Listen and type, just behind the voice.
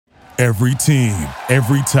Every team,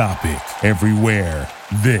 every topic, everywhere.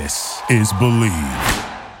 This is Believe.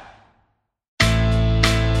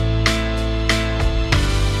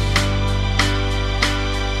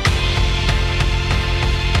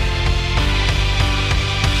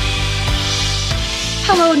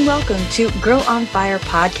 Hello and welcome to Girl on Fire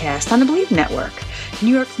podcast on the Believe Network, New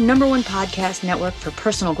York's #1 podcast network for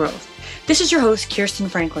personal growth. This is your host, Kirsten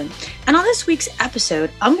Franklin. And on this week's episode,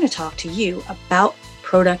 I'm going to talk to you about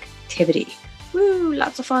productivity. Woo,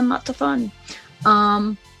 lots of fun, lots of fun.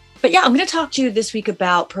 But yeah, I'm going to talk to you this week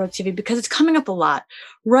about productivity because it's coming up a lot.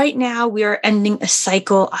 Right now, we are ending a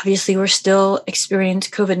cycle. Obviously, we're still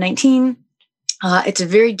experiencing COVID-19. It's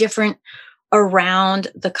very different around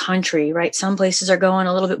the country, right? Some places are going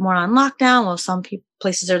a little bit more on lockdown, while some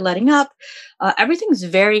places are letting up. Everything's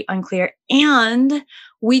very unclear. And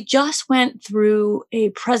we just went through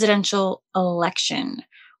a presidential election,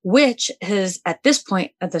 which has, at this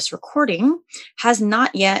point of this recording, has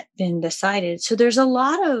not yet been decided. So there's a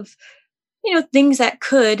lot of, things that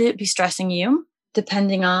could be stressing you,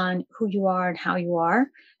 depending on who you are and how you are.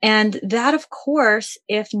 And that, of course,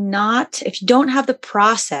 if you don't have the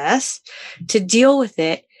process to deal with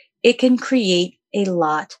it, it can create a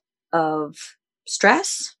lot of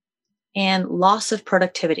stress and loss of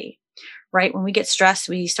productivity, right? When we get stressed,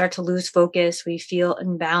 we start to lose focus. We feel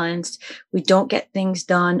imbalanced. We don't get things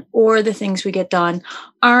done, or the things we get done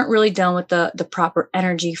aren't really done with the proper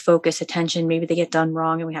energy, focus, attention. Maybe they get done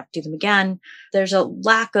wrong and we have to do them again. There's a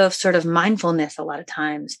lack of sort of mindfulness a lot of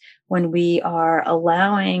times when we are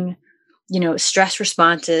allowing, stress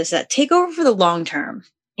responses that take over for the long term.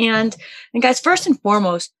 And guys, first and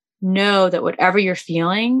foremost, know that whatever you're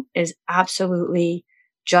feeling is absolutely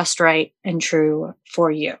just right and true for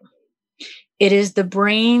you. It is the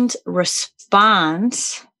brain's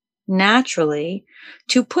response naturally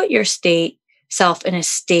to put your self in a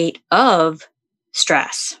state of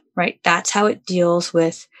stress, right? That's how it deals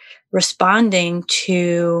with responding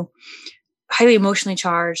to highly emotionally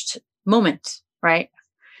charged moments, right?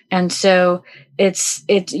 And so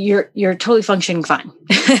you're totally functioning fine.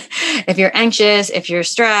 If you're anxious, if you're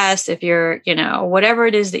stressed, if you're, whatever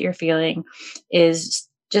it is that you're feeling is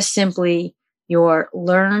just simply your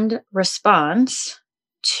learned response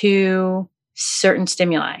to certain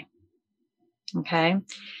stimuli. Okay.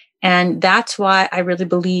 And that's why I really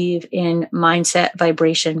believe in mindset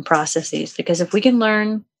vibration processes, because if we can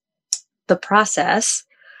learn the process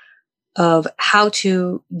of how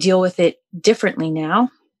to deal with it differently now,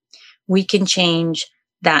 we can change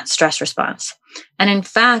that stress response. And in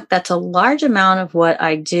fact, that's a large amount of what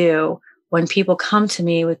I do when people come to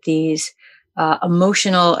me with these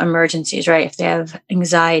emotional emergencies, right? If they have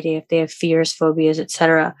anxiety, if they have fears, phobias,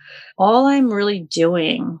 etc., all I'm really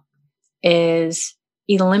doing is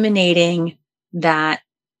eliminating that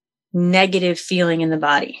negative feeling in the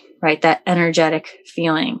body, right? That energetic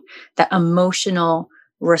feeling, that emotional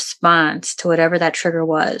response to whatever that trigger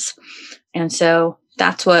was. And so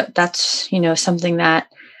that's something that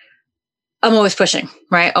I'm always pushing,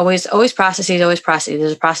 right? Always processes.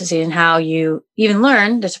 There's a process in how you even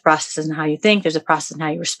learn. There's a process in how you think. There's a process in how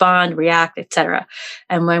you respond, react, etc.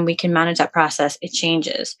 And when we can manage that process, it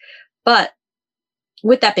changes. But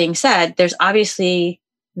with that being said, there's obviously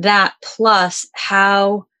that plus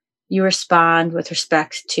how you respond with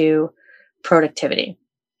respect to productivity.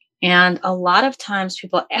 And a lot of times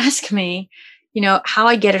people ask me, how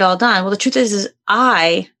I get it all done. Well, the truth is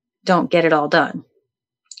I don't get it all done.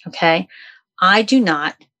 Okay. I do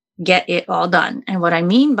not get it all done. And what I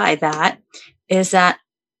mean by that is that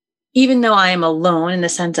even though I am alone in the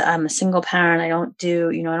sense that I'm a single parent, I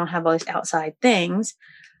don't have all these outside things.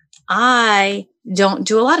 I don't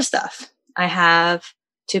do a lot of stuff. I have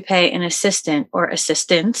to pay an assistant or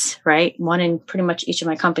assistants, right? One in pretty much each of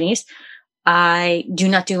my companies. I do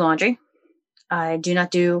not do laundry. I do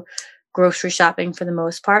not do grocery shopping for the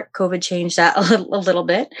most part. COVID changed that a little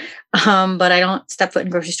bit. But I don't step foot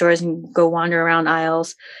in grocery stores and go wander around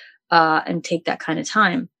aisles and take that kind of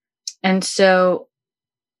time. And so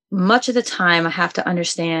much of the time I have to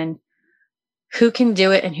understand who can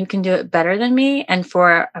do it and who can do it better than me. And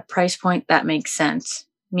for a price point that makes sense,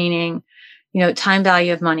 meaning, time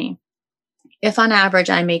value of money. If on average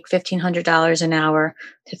I make $1,500 an hour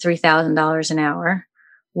to $3,000 an hour,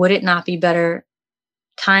 would it not be better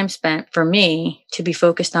time spent for me to be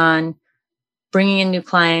focused on bringing in new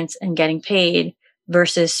clients and getting paid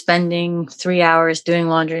versus spending 3 hours doing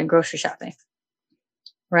laundry and grocery shopping,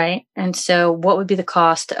 right? And so what would be the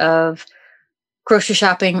cost of grocery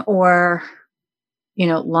shopping or,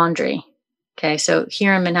 laundry? Okay, so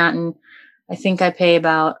here in Manhattan, I think I pay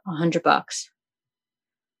about $100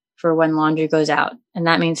 for when laundry goes out. And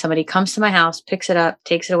that means somebody comes to my house, picks it up,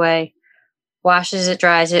 takes it away, washes it,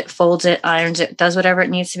 dries it, folds it, irons it, does whatever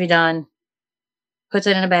it needs to be done, puts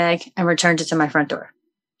it in a bag, and returns it to my front door.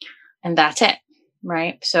 And that's it,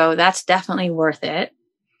 right? So that's definitely worth it,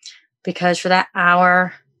 because for that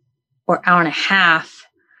hour or hour and a half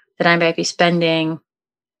that I might be spending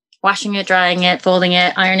washing it, drying it, folding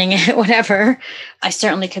it, ironing it, whatever, I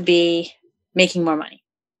certainly could be making more money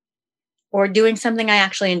or doing something I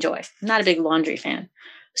actually enjoy. I'm not a big laundry fan.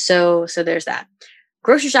 So there's that.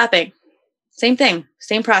 Grocery shopping, same thing,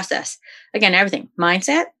 same process. Again, everything.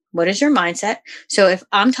 Mindset. What is your mindset? So if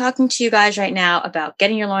I'm talking to you guys right now about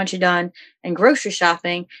getting your laundry done and grocery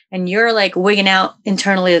shopping, and you're like wigging out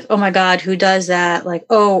internally, like, oh my God, who does that? Like,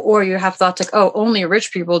 oh, or you have thoughts like, oh, only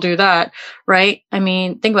rich people do that, right? I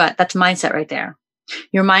mean, think about it. That's mindset right there.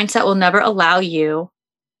 Your mindset will never allow you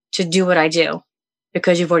to do what I do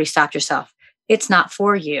because you've already stopped yourself. It's not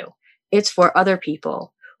for you. It's for other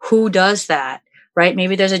people. Who does that, right?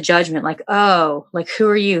 Maybe there's a judgment like, oh, like, who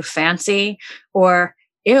are you, fancy? Or,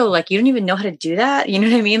 ew, like, you don't even know how to do that. You know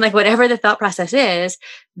what I mean? Like, whatever the thought process is,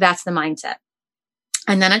 that's the mindset.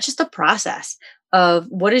 And then it's just the process of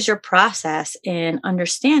what is your process in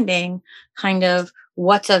understanding kind of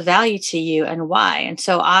what's of value to you and why. And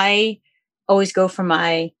so I always go for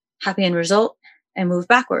my happy end result and move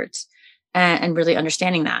backwards and really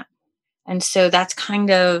understanding that. And so that's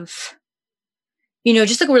kind of,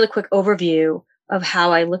 just like a really quick overview of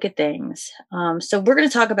how I look at things. So we're going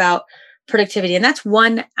to talk about productivity, and that's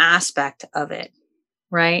one aspect of it,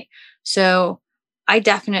 right? So I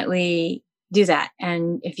definitely do that.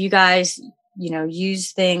 And if you guys,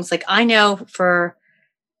 use things like, I know for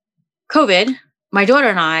COVID, my daughter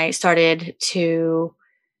and I started to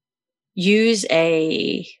use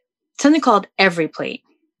something called EveryPlate.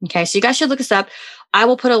 Okay. So you guys should look this up. I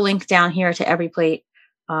will put a link down here to EveryPlate.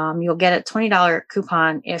 You'll get a $20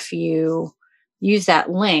 coupon if you use that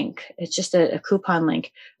link. It's just a coupon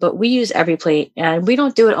link, but we use EveryPlate, and we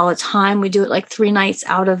don't do it all the time. We do it like 3 nights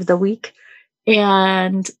out of the week.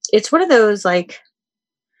 And it's one of those like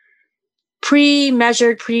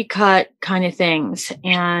pre-measured, pre-cut kind of things.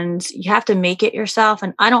 And you have to make it yourself.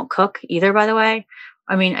 And I don't cook either, by the way.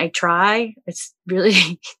 I mean, I try. It's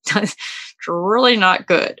really, it's really not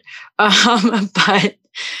good. But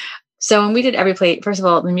so when we did EveryPlate, first of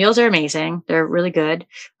all, the meals are amazing. They're really good.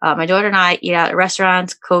 My daughter and I eat out at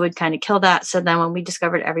restaurants. COVID kind of killed that. So then when we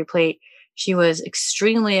discovered EveryPlate, she was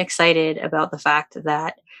extremely excited about the fact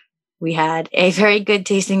that we had a very good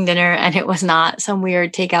tasting dinner, and it was not some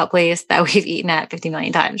weird takeout place that we've eaten at 50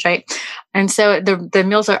 million times, right? And so the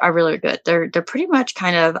meals are really good. They're pretty much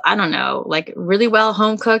kind of, I don't know, like really well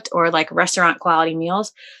home cooked or like restaurant quality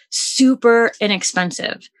meals, super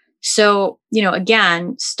inexpensive. So,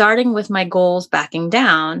 again, starting with my goals, backing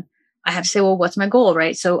down, I have to say, well, what's my goal,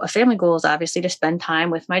 right? So a family goal is obviously to spend time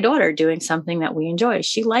with my daughter doing something that we enjoy.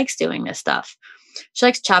 She likes doing this stuff. She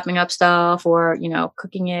likes chopping up stuff or,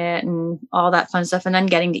 cooking it and all that fun stuff, and then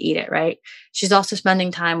getting to eat it, right? She's also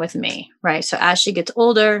spending time with me, right? So as she gets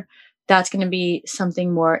older, that's going to be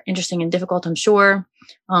something more interesting and difficult, I'm sure.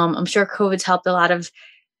 I'm sure COVID's helped a lot of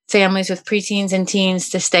families with preteens and teens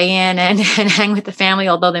to stay in and hang with the family,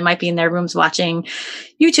 although they might be in their rooms watching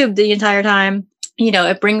YouTube the entire time.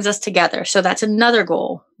 It brings us together. So that's another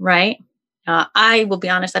goal, right? I will be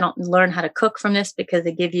honest, I don't learn how to cook from this because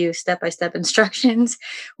they give you step-by-step instructions,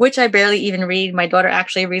 which I barely even read. My daughter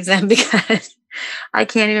actually reads them because I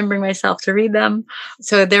can't even bring myself to read them.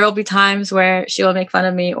 So there will be times where she will make fun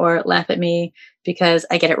of me or laugh at me because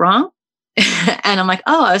I get it wrong. And I'm like,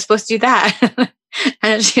 oh, I was supposed to do that.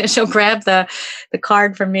 And she'll grab the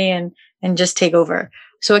card from me and just take over.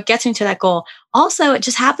 So it gets me to that goal. Also, it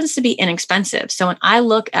just happens to be inexpensive. So when I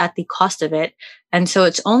look at the cost of it, and so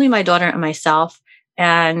it's only my daughter and myself,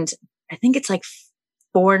 and I think it's like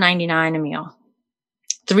 $4.99 a meal,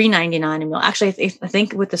 $3.99 a meal. Actually, I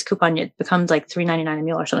think with this coupon, it becomes like $3.99 a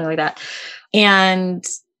meal or something like that. And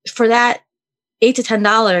for that, $8 to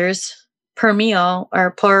 $10 per meal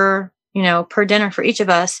or per dinner for each of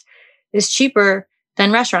us is cheaper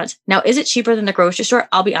than restaurants. Now, is it cheaper than the grocery store?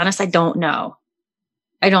 I'll be honest, I don't know.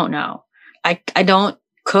 I don't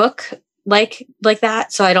cook like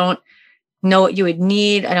that. So I don't know what you would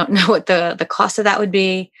need. I don't know what the cost of that would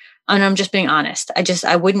be. And I'm just being honest.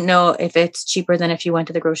 I wouldn't know if it's cheaper than if you went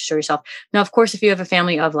to the grocery store yourself. Now, of course, if you have a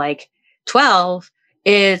family of like 12,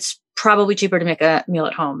 it's probably cheaper to make a meal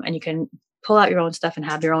at home and you can pull out your own stuff and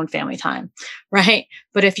have your own family time. Right.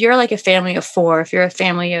 But if you're like a family of 4, if you're a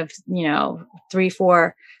family of, 3,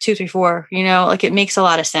 4, 2, 3, 4, like it makes a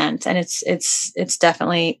lot of sense. And it's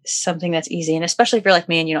definitely something that's easy. And especially if you're like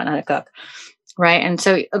me and you don't know how to cook. right? And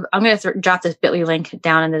so I'm going to drop this bit.ly link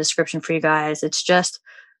down in the description for you guys. It's just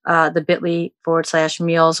the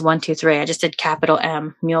bit.ly/meals123. I just did capital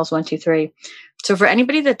M, meals123. So for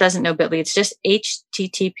anybody that doesn't know bit.ly, it's just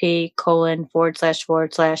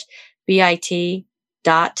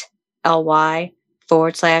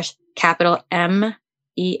http://bit.ly/capital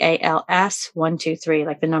MEALS123,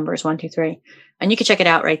 like the numbers 123. And you can check it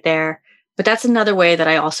out right there. But that's another way that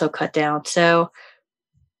I also cut down. So,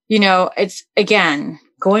 it's, again,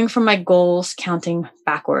 going from my goals, counting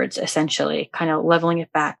backwards, essentially, kind of leveling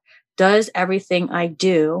it back. Does everything I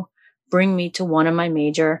do bring me to one of my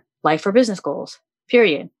major life or business goals?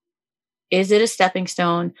 Period. Is it a stepping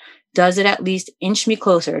stone? Does it at least inch me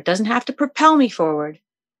closer? It doesn't have to propel me forward,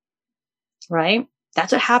 right?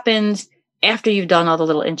 That's what happens after you've done all the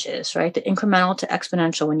little inches, right? The incremental to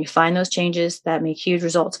exponential. When you find those changes that make huge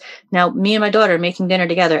results. Now, me and my daughter making dinner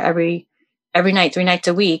together every night, 3 nights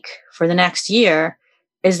a week for the next year,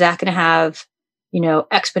 is that going to have,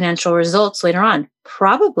 exponential results later on?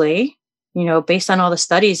 Probably, based on all the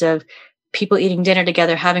studies of people eating dinner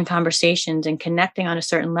together, having conversations and connecting on a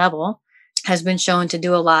certain level, has been shown to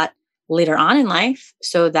do a lot later on in life.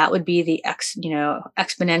 So that would be the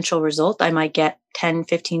exponential result I might get 10,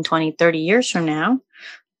 15, 20, 30 years from now.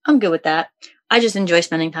 I'm good with that. I just enjoy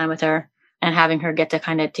spending time with her and having her get to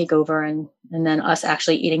kind of take over and then us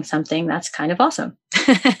actually eating something that's kind of awesome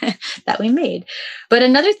that we made. But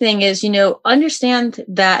another thing is, understand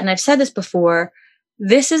that, and I've said this before,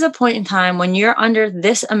 this is a point in time when you're under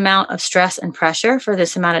this amount of stress and pressure for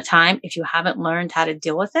this amount of time. If you haven't learned how to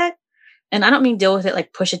deal with it, and I don't mean deal with it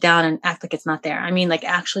like push it down and act like it's not there. I mean like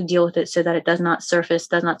actually deal with it so that it does not surface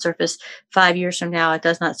 5 years from now. It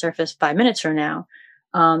does not surface 5 minutes from now,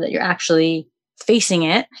 that you're actually facing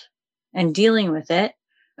it and dealing with it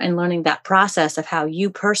and learning that process of how you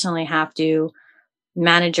personally have to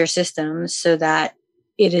manage your systems so that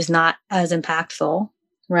it is not as impactful,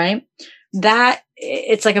 right? That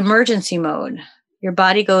it's like emergency mode. Your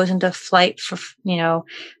body goes into fight,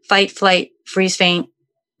 flight, freeze, faint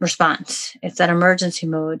response. It's that emergency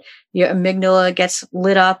mode. Your amygdala gets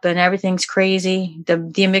lit up and everything's crazy. The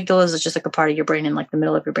amygdala is just like a part of your brain in like the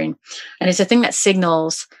middle of your brain. And it's a thing that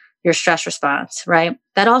signals your stress response, right?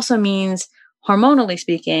 That also means, hormonally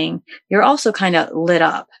speaking, you're also kind of lit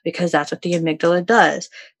up because that's what the amygdala does.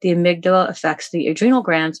 The amygdala affects the adrenal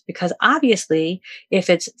glands because obviously if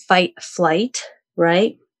it's fight, flight,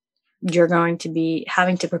 right, you're going to be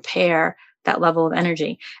having to prepare that level of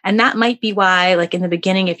energy. And that might be why, like in the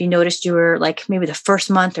beginning, if you noticed you were like maybe the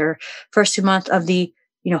first month or first 2 months of the,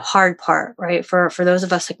 hard part, right? For those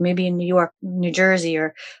of us like maybe in New York, New Jersey,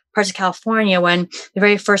 or parts of California, when the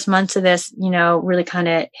very first months of this, really kind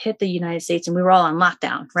of hit the United States and we were all on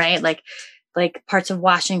lockdown, right? Like parts of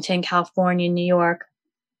Washington, California, New York,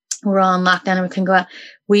 we were all on lockdown and we couldn't go out.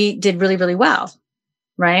 We did really, really well,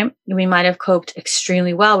 right? We might have coped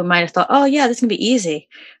extremely well. We might have thought, oh yeah, this is gonna be easy,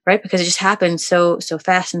 right? Because it just happened so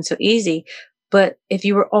fast and so easy. But if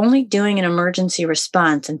you were only doing an emergency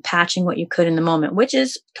response and patching what you could in the moment, which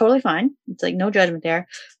is totally fine, it's like no judgment there,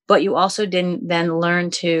 but you also didn't then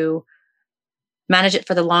learn to manage it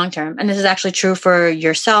for the long term. And this is actually true for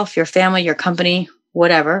yourself, your family, your company,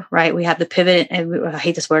 whatever, right? We have the pivot, and I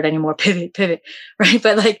hate this word anymore, pivot, right?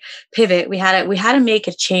 But like pivot, we had to make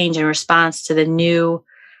a change in response to the new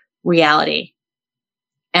reality.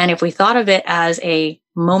 And if we thought of it as a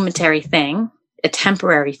momentary thing, a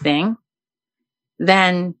temporary thing,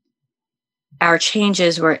 then our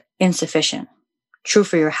changes were insufficient. True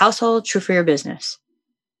for your household, true for your business.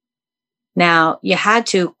 Now, you had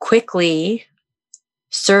to quickly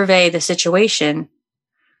survey the situation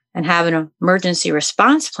and have an emergency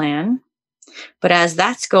response plan. But as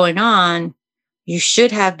that's going on, you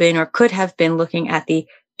should have been or could have been looking at the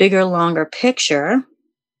bigger, longer picture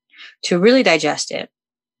to really digest it.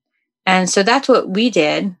 And so that's what we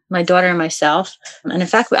did, my daughter and myself. And in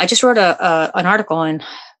fact, I just wrote an article in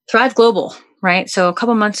Thrive Global, right? So a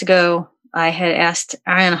couple months ago, I had asked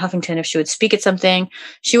Arianna Huffington if she would speak at something.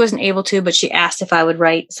 She wasn't able to, but she asked if I would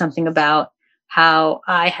write something about how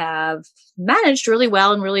I have managed really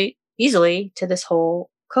well and really easily to this whole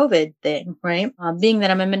COVID thing, right? Being that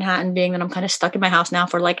I'm in Manhattan, being that I'm kind of stuck in my house now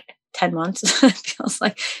for like 10 months, it feels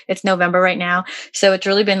like it's November right now. So it's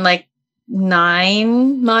really been like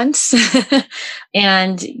 9 months.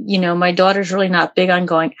 And, my daughter's really not big on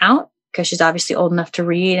going out because she's obviously old enough to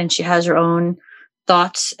read and she has her own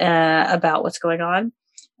thoughts about what's going on.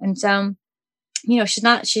 And so, she's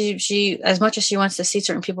not, she, as much as she wants to see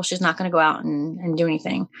certain people, she's not going to go out and do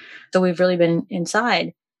anything. So we've really been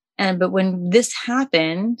inside. But when this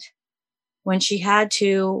happened, when she had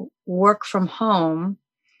to work from home,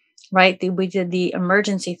 right? We did the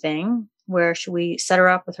emergency thing where we set her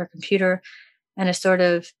up with her computer in a sort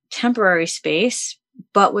of temporary space,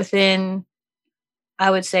 but within, I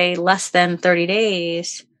would say, less than 30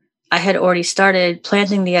 days, I had already started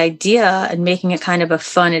planting the idea and making it kind of a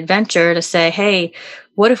fun adventure to say, hey,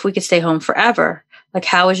 what if we could stay home forever? Like,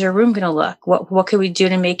 how is your room going to look? What could we do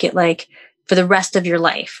to make it like for the rest of your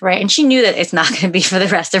life, right? And she knew that it's not going to be for the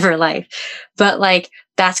rest of her life, but like,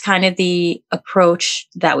 that's kind of the approach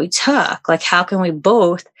that we took. Like, how can we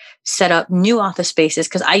both set up new office spaces?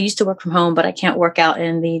 Because I used to work from home, but I can't work out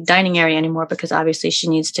in the dining area anymore because obviously she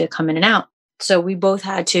needs to come in and out. So we both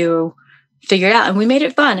had to figure it out, and we made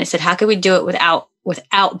it fun. I said, how could we do it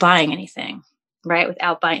without buying anything, right?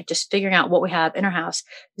 Without buying, just figuring out what we have in our house,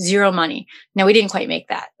 zero money. Now, we didn't quite make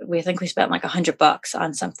that. I think we spent like $100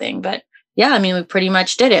 on something, but yeah, I mean, we pretty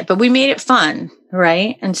much did it, but we made it fun,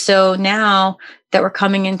 right? And so now that we're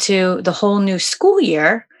coming into the whole new school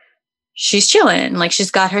year, she's chilling. Like, she's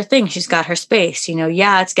got her thing. She's got her space.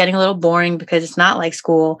 Yeah, it's getting a little boring because it's not like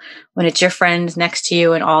school when it's your friends next to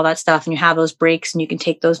you and all that stuff. And you have those breaks and you can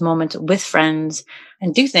take those moments with friends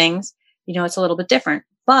and do things. It's a little bit different,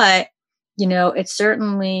 but it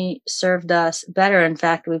certainly served us better. In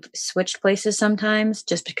fact, we've switched places sometimes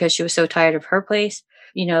just because she was so tired of her place.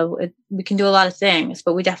 We can do a lot of things,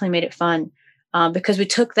 but we definitely made it fun because we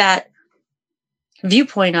took that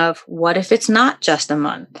viewpoint of, what if it's not just a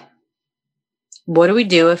month? What do we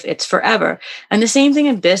do if it's forever? And the same thing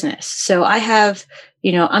in business. So I have,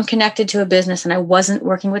 I'm connected to a business, and I wasn't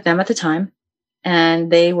working with them at the time.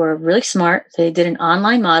 And they were really smart. They did an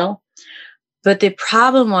online model. But the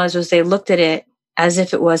problem was they looked at it as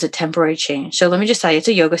if it was a temporary change. So let me just tell you, it's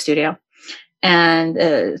a yoga studio, and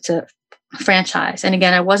it's a franchise. And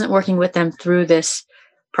again, I wasn't working with them through this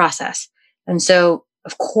process. And so,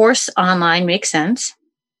 of course, online makes sense.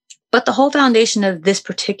 But the whole foundation of this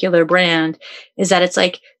particular brand is that it's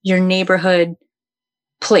like your neighborhood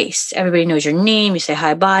place. Everybody knows your name. You say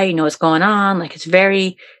hi, bye. You know what's going on. Like, it's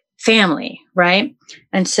very family, right?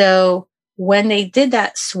 And so when they did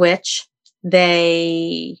that switch,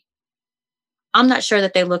 I'm not sure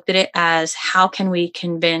that they looked at it as, how can we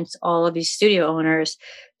convince all of these studio owners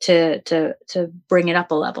to bring it up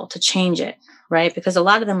a level, to change it, right? Because a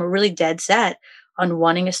lot of them are really dead set on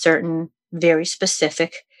wanting a certain very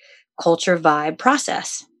specific culture vibe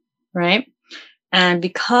process, right? And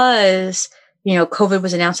because, COVID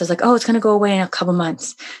was announced as like, oh, it's going to go away in a couple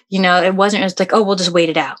months. It wasn't just like, oh, we'll just wait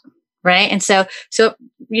it out, right? And so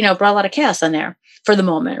brought a lot of chaos on there for the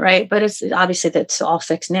moment, right? But it's obviously that's all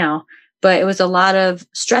fixed now. But it was a lot of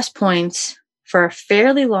stress points for a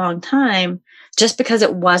fairly long time, just because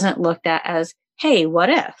it wasn't looked at as, hey, what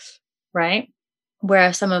if, right?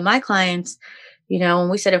 Whereas some of my clients, when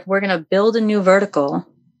we said, if we're going to build a new vertical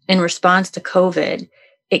in response to COVID,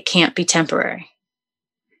 it can't be temporary.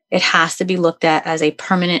 It has to be looked at as a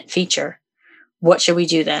permanent feature. What should we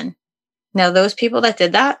do then? Now, those people that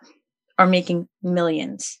did that are making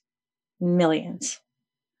millions,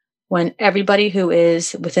 when everybody who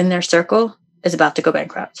is within their circle is about to go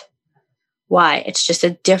bankrupt. Why? It's just a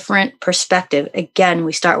different perspective. Again,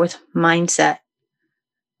 we start with mindset,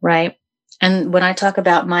 right? And when I talk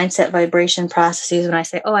about mindset vibration processes, when I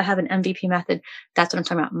say, oh, I have an MVP method, that's what I'm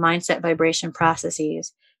talking about, mindset vibration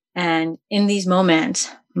processes. And in these moments,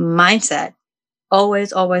 mindset,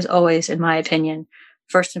 always, always, always, in my opinion,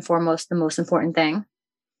 first and foremost, the most important thing.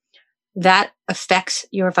 That affects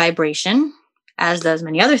your vibration, as does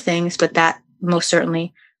many other things, but that most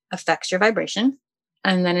certainly affects your vibration.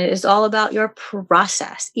 And then it is all about your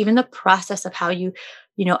process, even the process of how you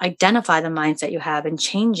identify the mindset you have and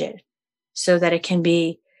change it so that it can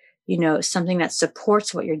be, something that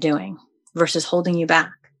supports what you're doing versus holding you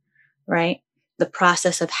back, right? The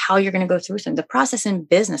process of how you're going to go through something, the process in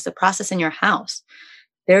business, the process in your house.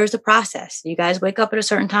 There's a process. You guys wake up at a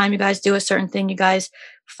certain time. You guys do a certain thing. You guys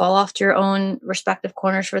fall off to your own respective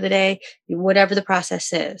corners for the day, whatever the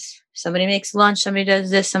process is. Somebody makes lunch. Somebody does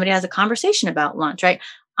this. Somebody has a conversation about lunch, right?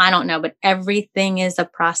 I don't know, but everything is a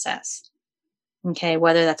process. Okay.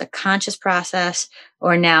 Whether that's a conscious process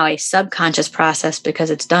or now a subconscious process, because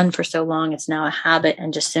it's done for so long, it's now a habit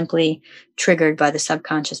and just simply triggered by the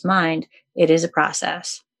subconscious mind. It is a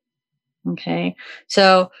process. Okay.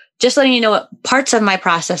 So just letting you know what parts of my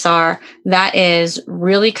process are, that is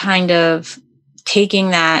really kind of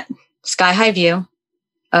taking that sky high view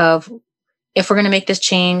of, if we're going to make this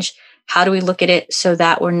change, how do we look at it so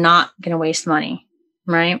that we're not going to waste money,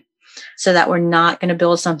 right? So that we're not going to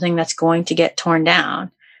build something that's going to get torn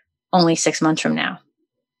down only 6 months from now,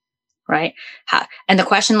 right? And the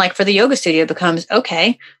question, like for the yoga studio, becomes,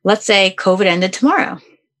 okay, let's say COVID ended tomorrow.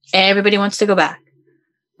 Everybody wants to go back.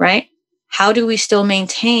 right? How do we still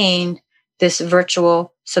maintain this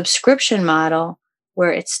virtual subscription model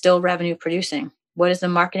where it's still revenue producing? What is the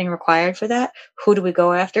marketing required for that? Who do we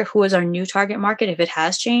go after? Who is our new target market if it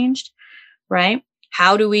has changed, right?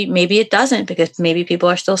 How do we, maybe it doesn't, because maybe people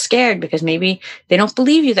are still scared, because maybe they don't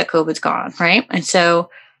believe you that COVID's gone, right? And so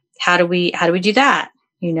how do we do that?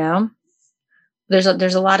 You know, there's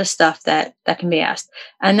a lot of stuff that can be asked.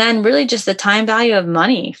 And then really just the time value of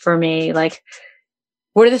money for me, like,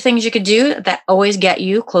 what are the things you could do that always get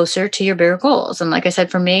you closer to your bigger goals? And like I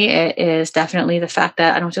said, for me, it is definitely the fact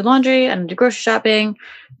that I don't do laundry, I don't do grocery shopping.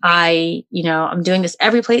 I'm doing this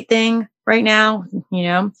every plate thing right now,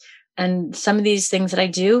 and some of these things that I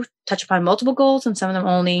do touch upon multiple goals, and some of them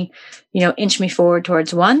only, inch me forward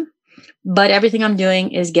towards one. But everything I'm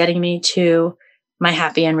doing is getting me to my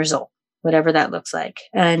happy end result, whatever that looks like.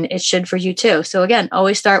 And it should for you too. So again,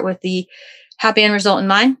 always start with the happy end result in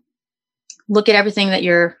mind. Look at everything that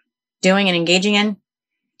you're doing and engaging in.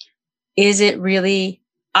 Is it really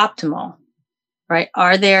optimal, right?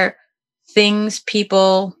 Are there things,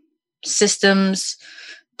 people, systems,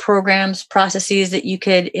 programs, processes that you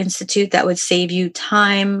could institute that would save you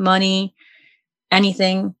time, money,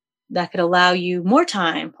 anything that could allow you more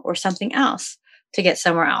time or something else to get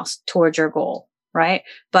somewhere else towards your goal, right?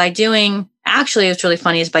 Actually, what's really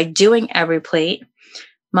funny is by doing every plate,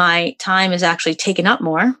 my time is actually taken up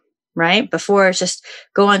more, right? Before it's just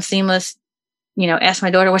go on Seamless, ask my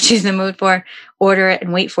daughter what she's in the mood for, order it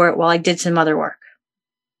and wait for it while I did some other work.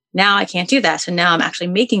 Now I can't do that. So now I'm actually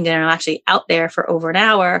making dinner. I'm actually out there for over an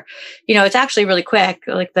hour. It's actually really quick.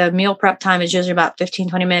 Like the meal prep time is usually about 15,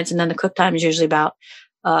 20 minutes. And then the cook time is usually about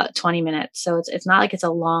 20 minutes. So it's not like it's a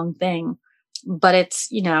long thing, but it's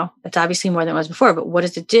obviously more than it was before. But what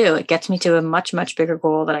does it do? It gets me to a much, much bigger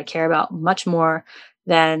goal that I care about much more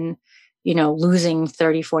than, losing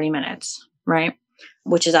 30, 40 minutes, right?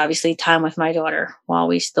 Which is obviously time with my daughter while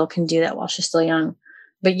we still can do that while she's still young.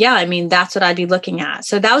 But yeah, that's what I'd be looking at.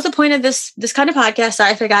 So that was the point of this kind of podcast.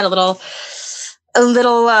 Sorry if I got a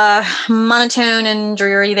little monotone and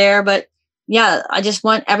dreary there, but yeah, I just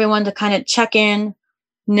want everyone to kind of check in,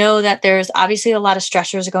 know that there's obviously a lot of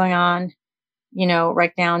stressors going on,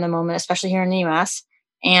 right now in the moment, especially here in the US,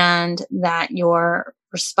 and that your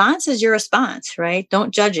response is your response, right?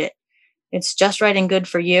 Don't judge it. It's just right and good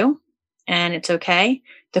for you, and it's okay.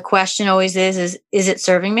 The question always is it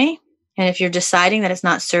serving me? And if you're deciding that it's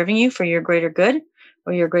not serving you for your greater good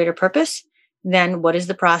or your greater purpose, then what is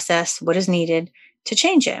the process? What is needed to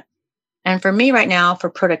change it? And for me right now, for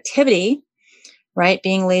productivity, right,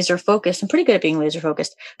 being laser focused, I'm pretty good at being laser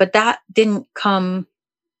focused, but that didn't come,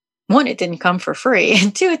 one, it didn't come for free.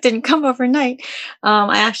 And two, it didn't come overnight.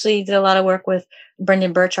 I actually did a lot of work with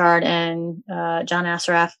Brendan Burchard and John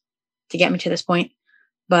Assaraf to get me to this point.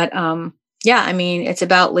 But it's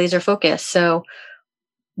about laser focus. So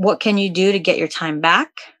what can you do to get your time back?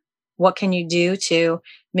 What can you do to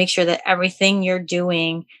make sure that everything you're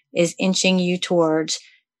doing is inching you towards,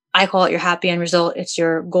 I call it your happy end result. It's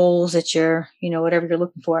your goals. It's your, whatever you're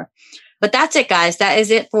looking for. But that's it, guys. That is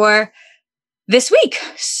it for this week.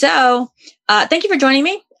 So thank you for joining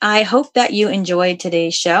me. I hope that you enjoyed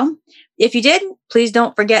today's show. If you did, please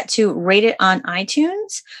don't forget to rate it on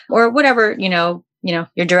iTunes or whatever,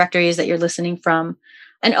 your directory is that you're listening from.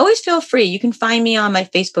 And always feel free. You can find me on my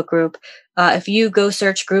Facebook group. If you go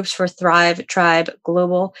search groups for Thrive Tribe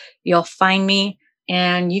Global, you'll find me.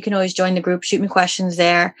 And you can always join the group, shoot me questions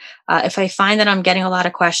there. If I find that I'm getting a lot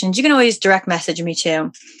of questions, you can always direct message me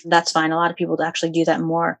too. That's fine. A lot of people actually do that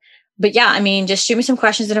more. But yeah, just shoot me some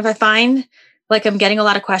questions. And if I find like I'm getting a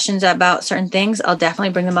lot of questions about certain things, I'll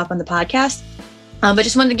definitely bring them up on the podcast. But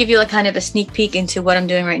just wanted to give you kind of a sneak peek into what I'm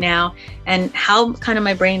doing right now and how kind of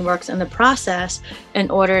my brain works in the process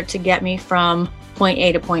in order to get me from point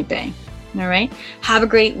A to point B. All right. Have a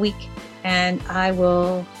great week, and I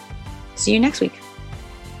will see you next week.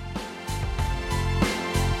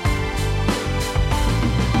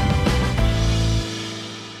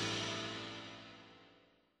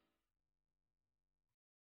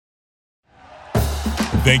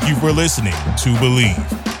 Thank you for listening to Believe.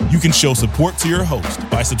 You can show support to your host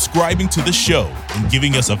by subscribing to the show and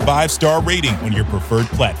giving us a 5-star rating on your preferred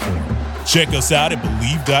platform. Check us out at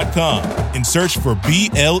Believe.com and search for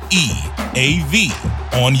BLEAV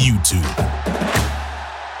on YouTube.